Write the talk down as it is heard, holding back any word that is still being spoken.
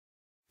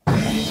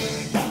Hey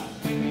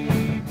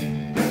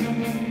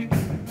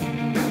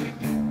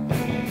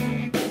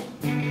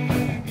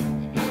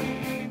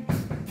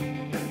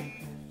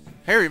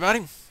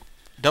everybody,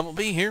 Double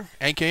B here,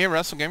 aka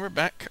Wrestle Gamer,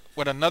 back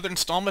with another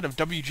installment of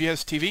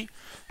WGS-TV,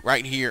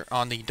 right here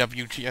on the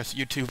WGS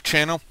YouTube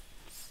channel.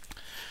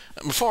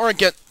 Before we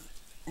get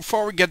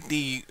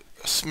the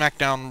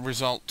Smackdown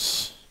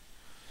results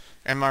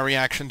and my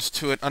reactions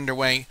to it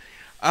underway,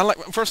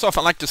 first off,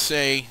 I'd like to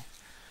say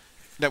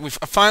that we've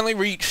finally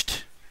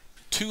reached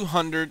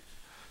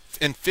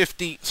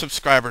 250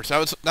 subscribers.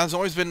 That's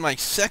always been my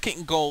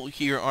second goal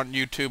here on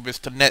YouTube, is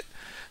to net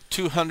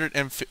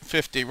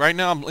 250. Right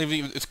now, I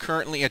believe it's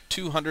currently at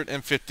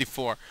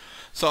 254.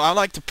 So I'd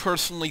like to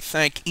personally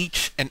thank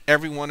each and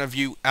every one of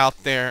you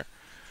out there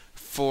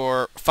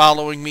for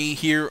following me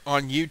here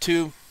on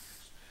YouTube,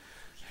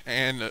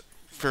 and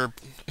for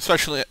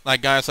especially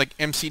like guys like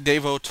MC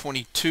Davo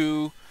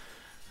 22.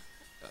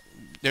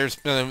 There's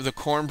the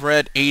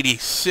Cornbread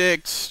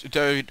 86,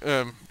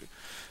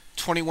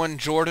 21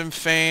 Jordan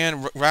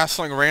fan,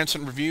 Wrestling Rants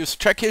and Reviews.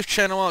 Check his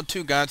channel out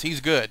too, guys.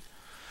 He's good.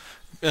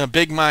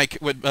 Big Mike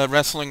with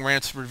Wrestling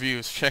Rants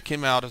Reviews. Check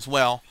him out as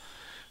well.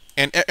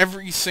 And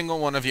every single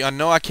one of you. I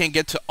know I can't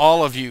get to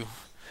all of you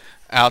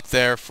out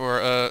there for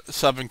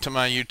subbing to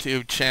my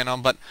YouTube channel,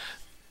 but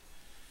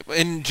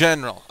in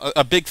general,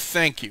 a big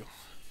thank you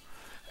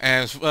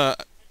as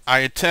I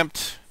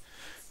attempt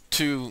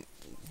to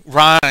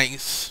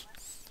rise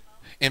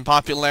in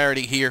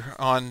popularity here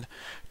on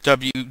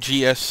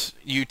WGS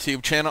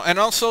YouTube channel. And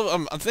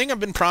also, a thing I've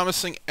been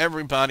promising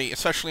everybody,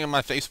 especially on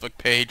my Facebook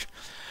page,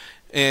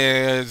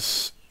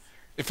 is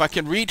if I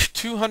can reach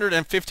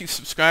 250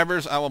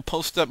 subscribers, I will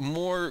post up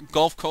more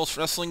Gulf Coast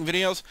wrestling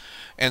videos.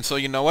 And so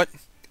you know what?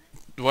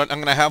 I'm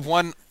going to have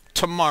one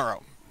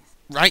tomorrow.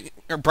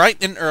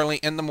 Bright and early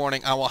in the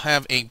morning, I will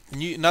have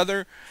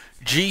another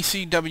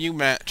GCW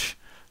match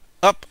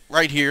up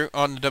right here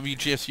on the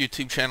WGS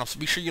YouTube channel. So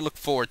be sure you look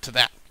forward to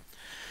that.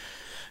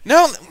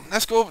 Now,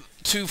 let's go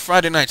to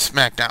Friday Night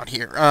Smackdown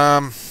here.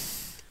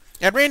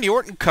 You had Randy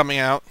Orton coming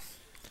out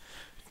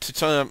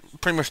to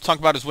pretty much talk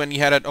about his win. He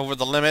had it over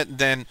the limit.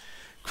 Then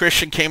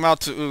Christian came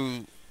out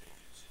to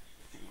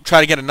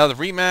try to get another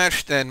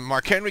rematch. Then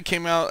Mark Henry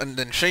came out, and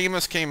then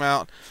Sheamus came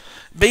out.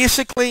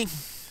 Basically,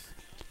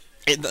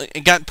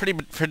 it got pretty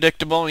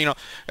predictable. You know,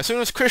 as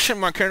soon as Christian,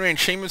 Mark Henry, and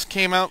Sheamus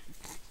came out,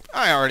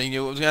 I already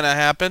knew it was going to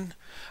happen.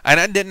 And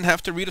I didn't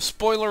have to read a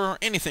spoiler or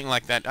anything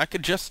like that. I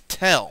could just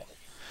tell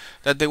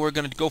that they were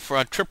going to go for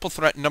a triple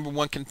threat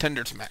 #1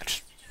 contenders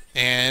match.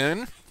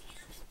 And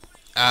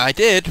I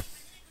did.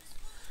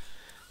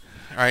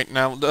 Alright,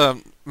 now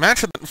the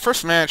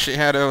first match they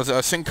had was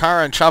Sin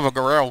Cara and Chavo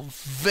Guerrero.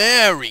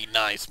 Very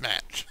nice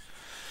match.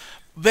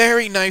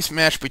 Very nice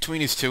match between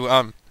these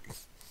two.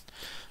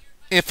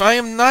 If I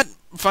am not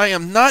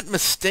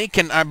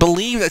mistaken, I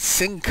believe that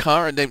Sin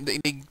Cara, they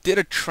did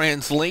a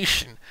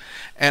translation,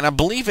 and I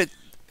believe it,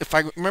 if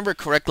I remember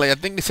correctly, I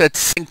think they said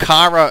Sin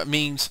Cara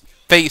means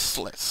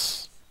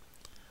faceless.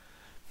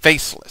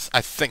 Faceless,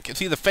 I think.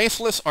 It's either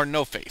faceless or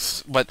no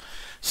face, but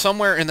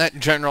somewhere in that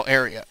general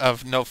area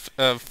of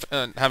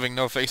having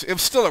no face. It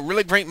was still a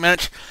really great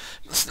match.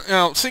 You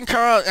know, Sin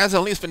Cara has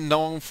at least been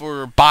known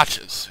for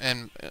botches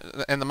and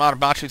the amount of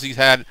botches he's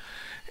had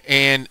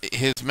in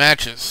his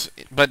matches,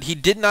 but he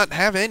did not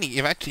have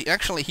any.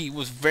 Actually, he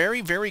was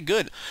very, very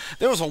good.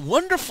 There was a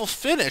wonderful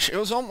finish. It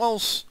was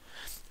almost,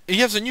 he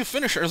has a new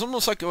finisher. It was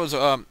almost like it was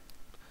a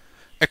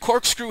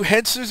corkscrew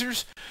head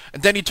scissors,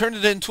 and then he turned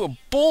it into a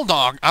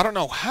bulldog. I don't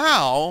know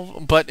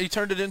how, but he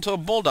turned it into a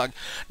bulldog.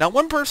 Now,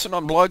 one person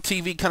on Blog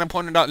TV kind of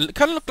pointed out, it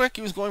kind of looked like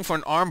he was going for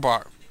an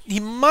armbar. He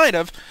might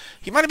have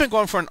been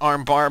going for an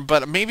armbar,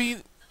 but maybe,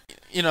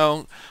 you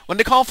know, when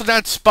they called for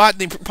that spot,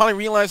 they probably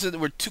realized that they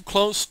were too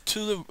close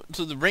to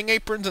the ring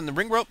aprons and the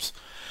ring ropes.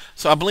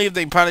 So I believe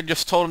they probably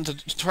just told him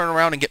to turn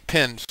around and get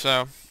pinned.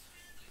 So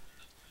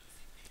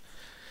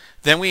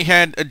then we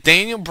had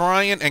Daniel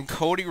Bryan and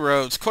Cody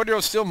Rhodes. Cody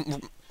Rhodes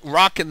still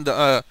rocking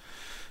the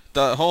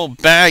whole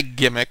bag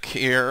gimmick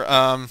here.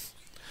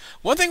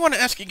 One thing I want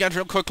to ask you guys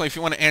real quickly, if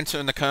you want to answer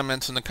in the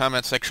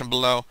comment section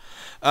below.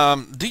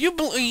 Do you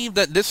believe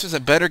that this is a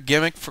better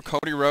gimmick for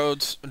Cody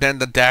Rhodes than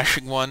the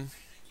dashing one?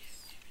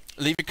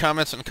 Leave your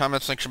comments in the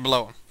comment section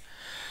below.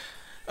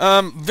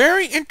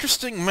 Very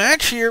interesting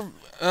match here.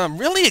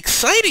 Really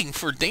exciting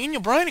for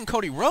Daniel Bryan and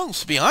Cody Rhodes,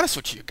 to be honest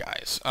with you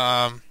guys.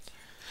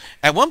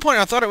 At one point,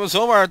 I thought it was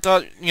over. I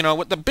thought, you know,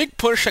 with the big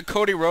push that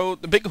Cody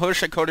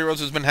Rhodes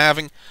has been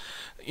having,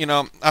 you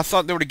know, I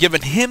thought they would have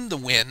given him the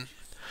win.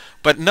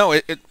 But no,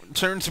 it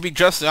turns to be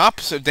just the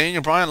opposite.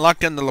 Daniel Bryan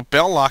locked in the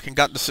lapel lock and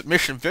got the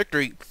submission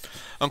victory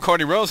on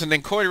Cody Rhodes, and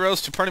then Cody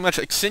Rhodes, to pretty much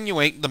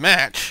insinuate the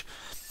match,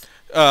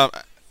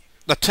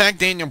 attacked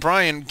Daniel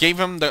Bryan, gave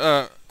him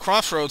the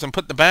crossroads, and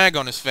put the bag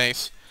on his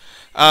face.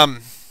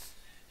 I'm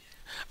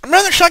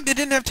rather shocked they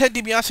didn't have Ted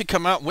DiBiase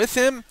come out with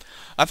him.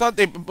 I thought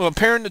they were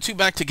pairing the two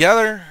back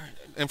together,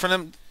 and for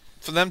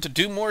them to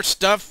do more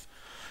stuff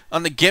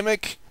on the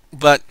gimmick,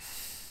 but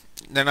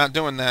they're not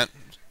doing that.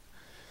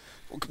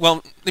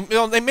 Well,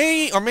 they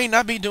may or may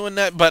not be doing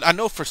that, but I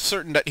know for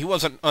certain that he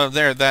wasn't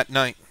there that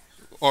night,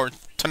 or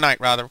tonight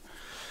rather.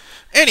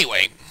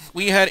 Anyway,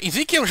 we had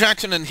Ezekiel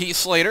Jackson and Heath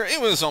Slater.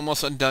 It was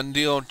almost a done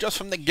deal just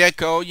from the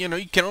get-go. You know,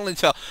 you can only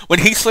tell. When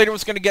Heath Slater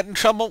was going to get in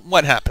trouble,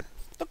 what happened?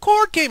 The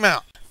cord came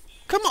out.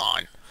 Come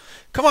on.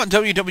 Come on,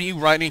 WWE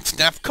writing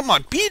staff. Come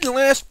on, be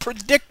less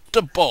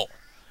predictable.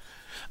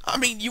 I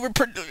mean,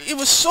 it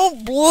was so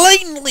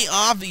blatantly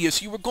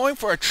obvious you were going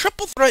for a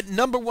triple threat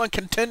 #1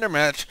 contender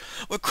match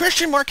with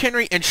Christian, Mark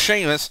Henry, and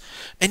Sheamus,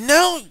 and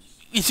now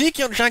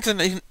Ezekiel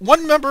Jackson,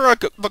 one member of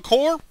the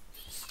core,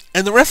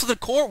 and the rest of the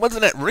core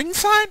wasn't at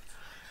ringside?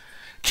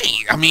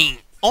 Gee, I mean,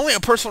 only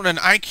a person with an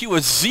IQ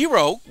of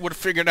 0 would have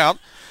figured out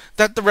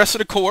that the rest of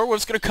the core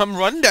was going to come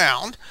run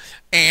down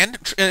and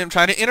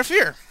try to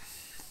interfere.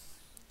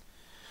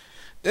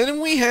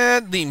 Then we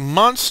had the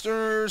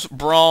Monsters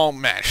Brawl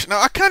match. Now,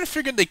 I kind of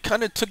figured they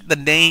kind of took the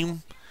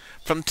name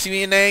from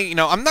TNA. You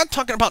know, I'm not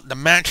talking about the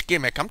match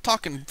gimmick. I'm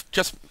talking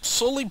just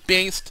solely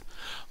based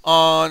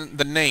on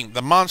the name.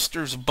 The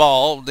Monsters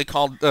Brawl. They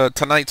called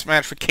tonight's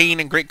match for Kane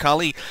and Great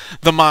Khali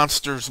the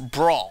Monsters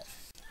Brawl.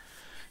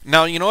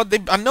 Now, you know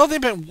what? I know they've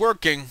been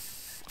working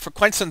for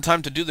quite some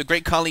time to do the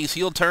Great Khali's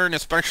heel turn,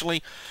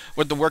 especially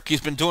with the work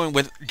he's been doing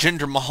with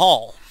Jinder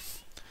Mahal.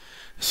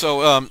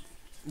 So,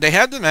 they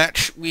had the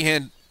match. We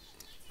had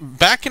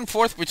back and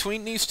forth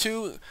between these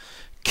two.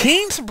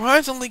 Kane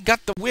surprisingly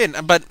got the win,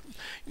 but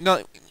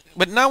now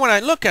when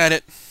I look at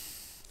it,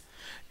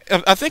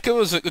 I think it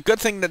was a good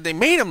thing that they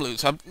made him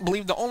lose. I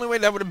believe the only way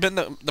that would have been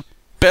the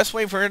best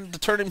way for him to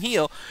turn him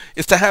heel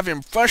is to have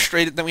him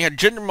frustrated. Then we had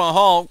Jinder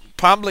Mahal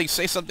probably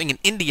say something in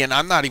Indian.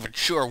 I'm not even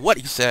sure what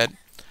he said.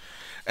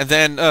 And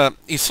then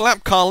he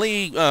slapped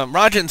Khali.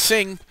 Rajan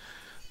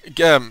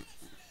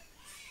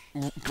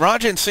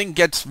Singh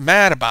gets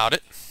mad about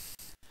it.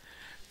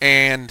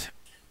 And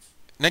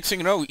next thing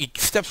you know, he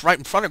steps right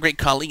in front of Great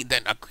Khali.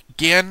 Then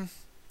again,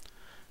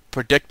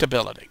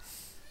 predictability.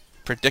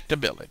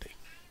 Predictability.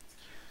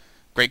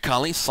 Great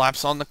Khali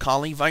slaps on the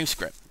Khali vice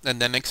grip.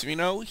 And then next thing you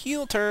know,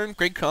 heel turn.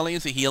 Great Khali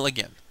is a heel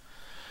again.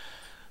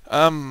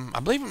 I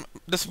believe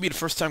this will be the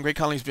first time Great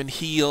Khali's been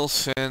heel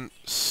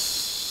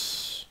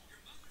since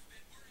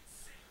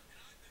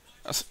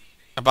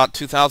about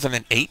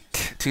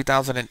 2008.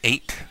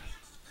 2008,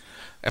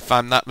 if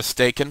I'm not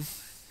mistaken.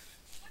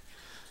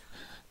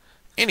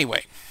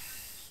 Anyway,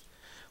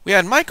 we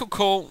had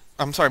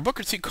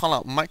Booker T call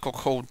out Michael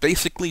Cole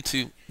basically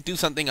to do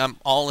something I'm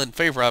all in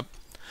favor of.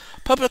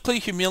 Publicly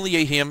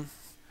humiliate him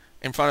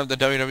in front of the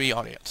WWE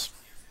audience.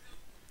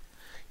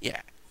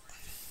 Yeah.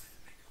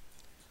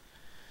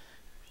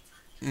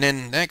 And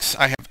then next,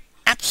 I have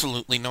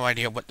absolutely no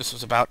idea what this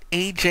was about.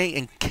 AJ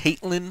and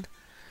Caitlyn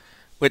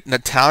with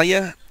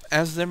Natalya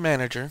as their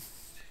manager,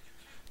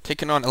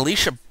 taking on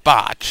Alicia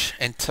Botch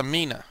and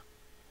Tamina.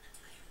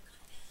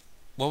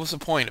 What was the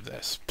point of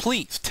this?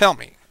 Please tell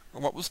me.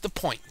 What was the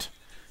point?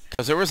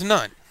 Because there was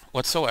none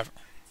whatsoever.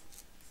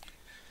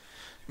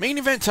 Main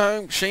event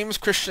time, Sheamus,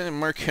 Christian, and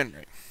Mark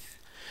Henry.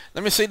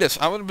 Let me say this.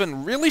 I would have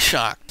been really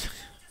shocked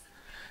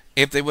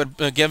if they would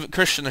give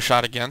Christian a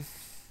shot again.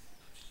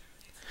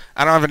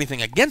 I don't have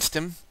anything against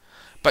him,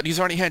 but he's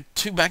already had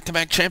 2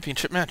 back-to-back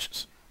championship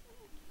matches.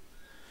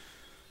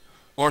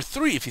 Or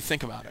 3 if you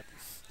think about it.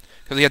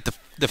 Because he had to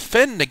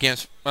defend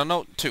against... Well,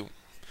 no, 2.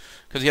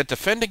 Because he had to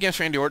defend against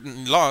Randy Orton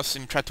and he lost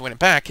and he tried to win it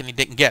back and he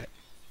didn't get it.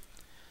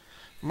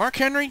 Mark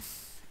Henry,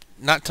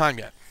 not time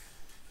yet.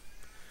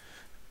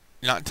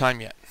 Not time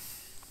yet.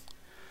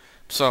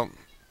 So,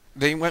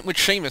 they went with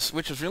Sheamus,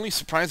 which is really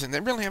surprising. They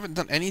really haven't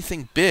done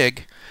anything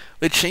big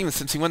with Sheamus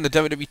since he won the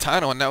WWE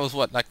title, and that was,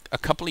 what, like a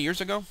couple of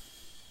years ago?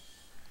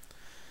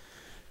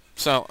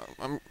 So,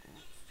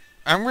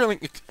 I'm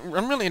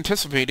really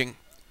anticipating,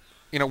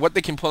 you know, what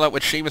they can pull out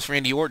with Sheamus,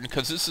 Randy Orton,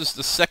 because this is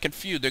the second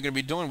feud they're going to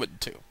be doing with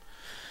the two.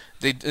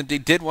 They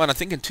did one, I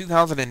think, in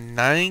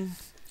 2009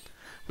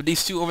 with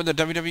these two over the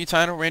WWE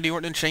title, Randy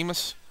Orton and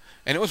Sheamus.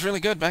 And it was really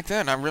good back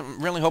then.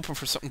 I'm really hoping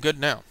for something good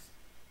now.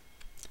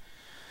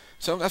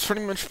 So that's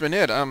pretty much been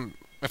it.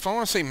 If I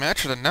want to say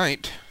match of the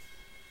night,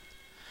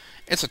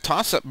 it's a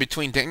toss-up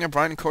between Daniel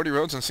Bryan and Cody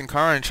Rhodes and Sin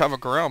Cara and Chavo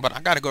Guerrero, but I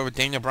got to go with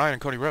Daniel Bryan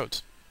and Cody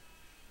Rhodes.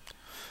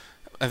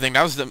 I think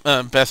that was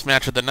the best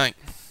match of the night.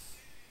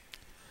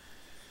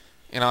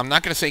 You know, I'm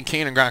not going to say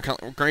Kane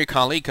and Great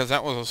Khali because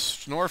that was a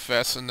snore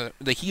fest and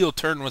the heel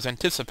turn was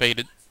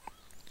anticipated.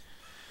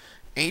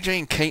 AJ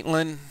and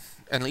Caitlyn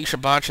and Alicia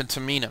Botch and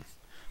Tamina.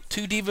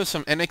 2 divas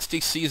from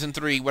NXT Season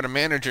 3 with a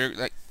manager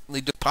that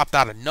they just popped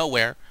out of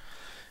nowhere.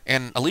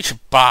 And Alicia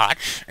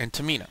Botch and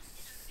Tamina,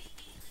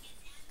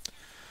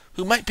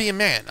 who might be a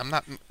man.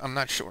 I'm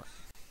not sure.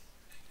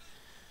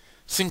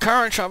 Sin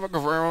Cara and Chavo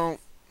Guerrero.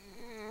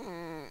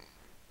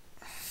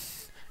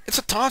 It's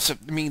a toss-up.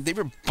 I mean, they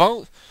were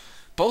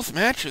both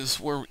matches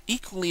were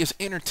equally as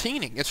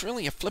entertaining. It's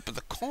really a flip of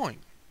the coin.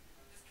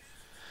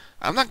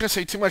 I'm not going to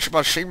say too much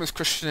about Sheamus,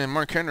 Christian, and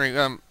Mark Henry.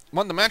 The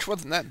match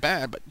wasn't that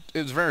bad, but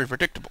it was very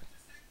predictable.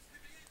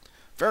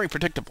 Very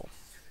predictable.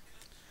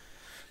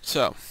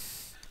 So,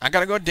 I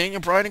gotta go with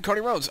Daniel Bryan and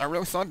Cody Rhodes. I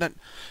really thought that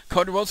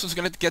Cody Rhodes was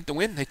gonna get the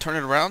win. They turn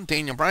it around.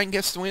 Daniel Bryan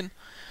gets the win.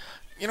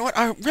 You know what?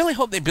 I really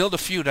hope they build a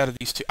feud out of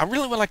these two. I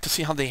really would like to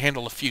see how they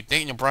handle a feud,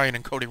 Daniel Bryan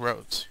and Cody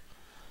Rhodes.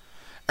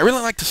 I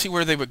really like to see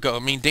where they would go. I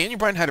mean, Daniel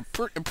Bryan had a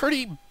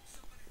pretty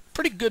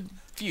good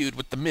feud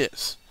with The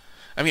Miz.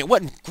 I mean, it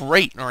wasn't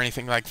great or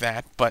anything like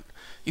that, but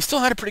he still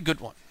had a pretty good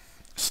one.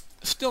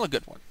 Still a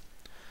good one.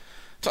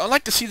 So I'd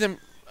like to see them.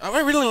 I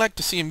really like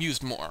to see him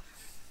used more,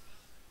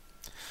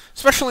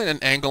 especially in an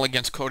angle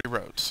against Cody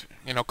Rhodes.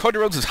 You know, Cody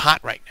Rhodes is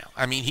hot right now.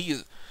 I mean,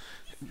 he's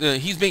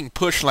being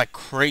pushed like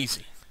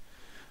crazy.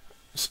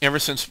 Ever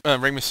since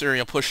Rey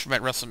Mysterio pushed him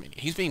at WrestleMania,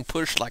 he's being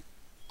pushed like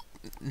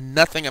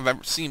nothing I've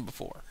ever seen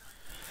before.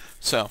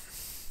 So,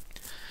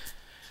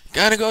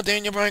 gotta go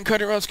Daniel Bryan,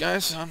 Cody Rhodes,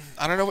 guys.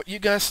 I don't know what you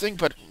guys think,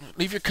 but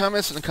leave your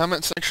comments in the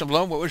comment section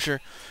below. What was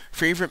your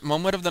favorite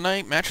moment of the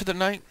night, match of the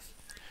night,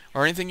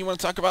 or anything you want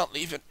to talk about?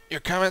 Leave your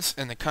comments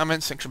in the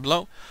comment section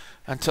below.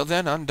 Until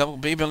then, I'm Double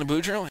B Billy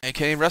Boudreaux,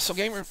 aka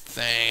WrestleGamer.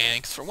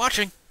 Thanks for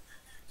watching.